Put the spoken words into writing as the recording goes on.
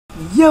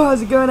Yo,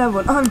 how's it going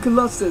everyone? I'm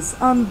Colossus,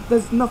 and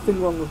there's nothing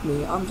wrong with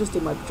me. I'm just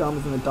in my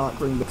pyjamas in a dark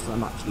room because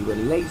I'm actually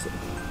really lazy.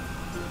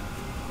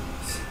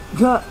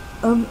 But,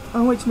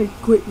 I want to make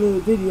a quick little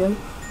video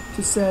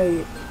to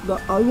say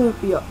that I won't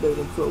be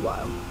uploading for a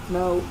while.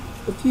 Now,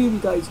 a few of you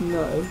guys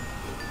know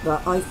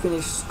that I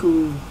finished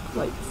school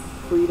like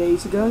 3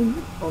 days ago,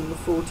 on the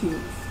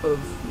 14th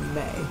of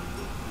May.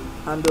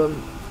 And,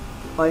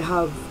 I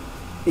have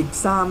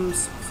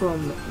exams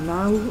from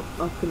now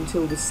up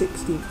until the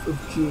 16th of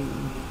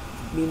June,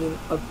 meaning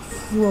I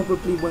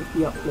probably won't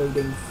be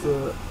uploading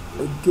for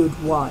a good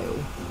while.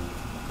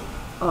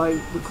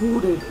 I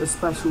recorded a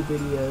special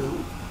video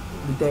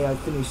the day I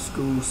finished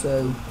school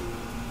so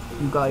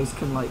you guys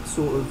can like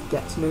sort of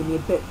get to know me a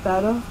bit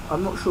better.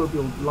 I'm not sure if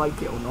you'll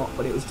like it or not,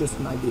 but it was just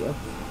an idea.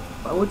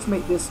 But I want to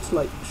make this to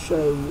like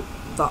show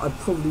that I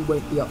probably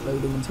won't be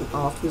uploading until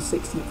after the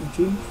 16th of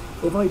June.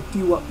 If I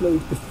do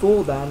upload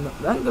before then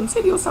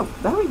consider yourself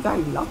very,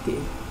 very lucky,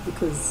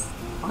 because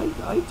I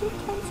do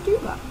tend to do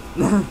that.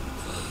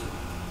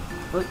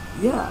 But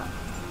yeah,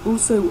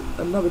 also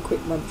another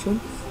quick mention,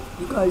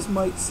 you guys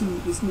might see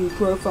this new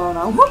profile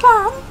now.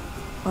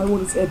 I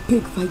want to say a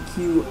big thank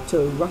you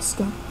to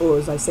Ruska, or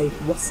as I say,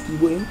 Rusky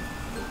Wing,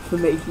 for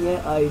making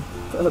it. I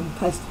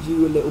pestered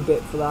you a little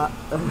bit for that.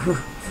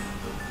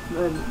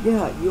 And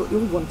yeah, you're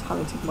one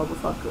talented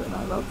motherfucker and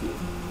I love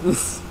you.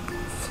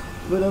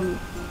 But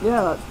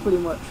yeah, that's pretty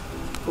much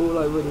all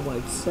I really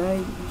wanted to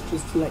say,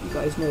 just to let you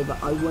guys know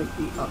that I won't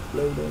be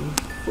uploading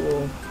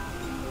for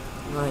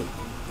like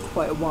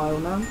quite a while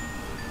now.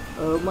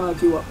 When I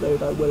do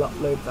upload, I will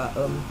upload that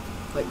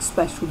like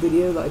special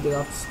video that I did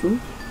after school.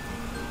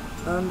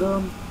 And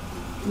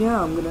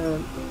yeah, I'm gonna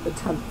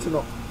attempt to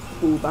not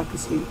fall back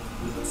asleep.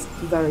 It's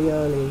very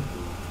early.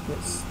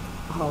 It's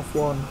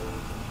 1:30.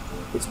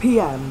 It's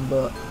PM,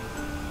 but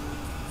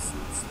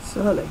it's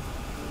early.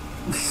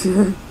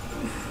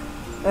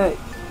 Hey,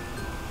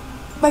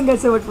 thank you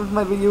guys so much for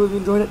my video. If you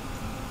enjoyed it,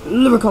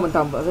 leave a comment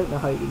down below. I don't know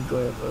how you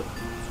enjoy it, but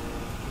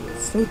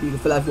stay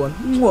beautiful, everyone.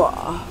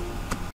 Mwah.